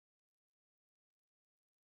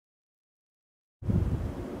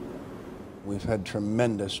We've had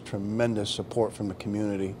tremendous support from the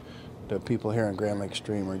community. The people here in Grand Lake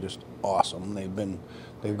Stream are just awesome.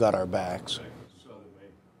 They've got our backs.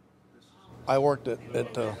 I worked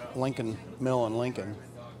at the Lincoln Mill in Lincoln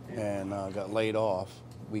and got laid off.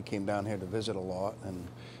 We came down here to visit a lot, and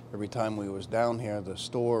every time we was down here, the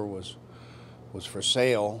store was for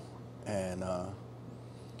sale, and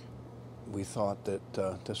we thought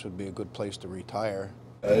that this would be a good place to retire.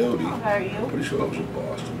 How are you? Pretty sure I was in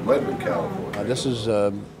Boston. It might have been California. This has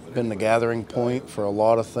been the gathering point for a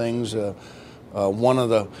lot of things. One of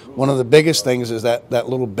the biggest things is that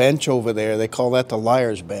little bench over there. They call that the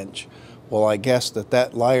liar's bench. Well, I guess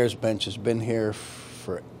that liar's bench has been here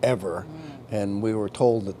forever, and we were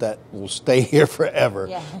told that will stay here forever.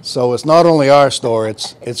 Yeah. So it's not only our store;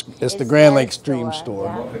 it's the Grand Lake Stream store.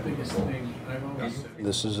 Yeah.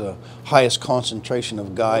 This is the highest concentration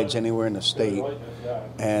of guides anywhere in the state,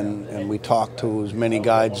 and we talked to as many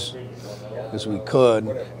guides as we could,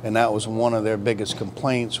 and that was one of their biggest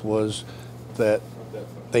complaints, was that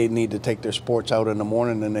they need to take their sports out in the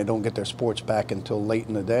morning and they don't get their sports back until late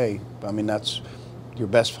in the day. I mean, that's your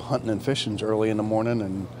best hunting and fishing's early in the morning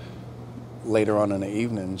and later on in the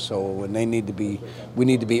evening. So, and we need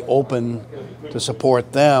to be open to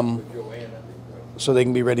support them so they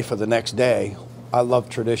can be ready for the next day. I love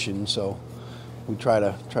tradition, so we try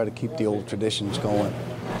to keep the old traditions going.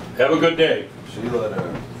 Have a good day. See you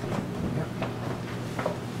later.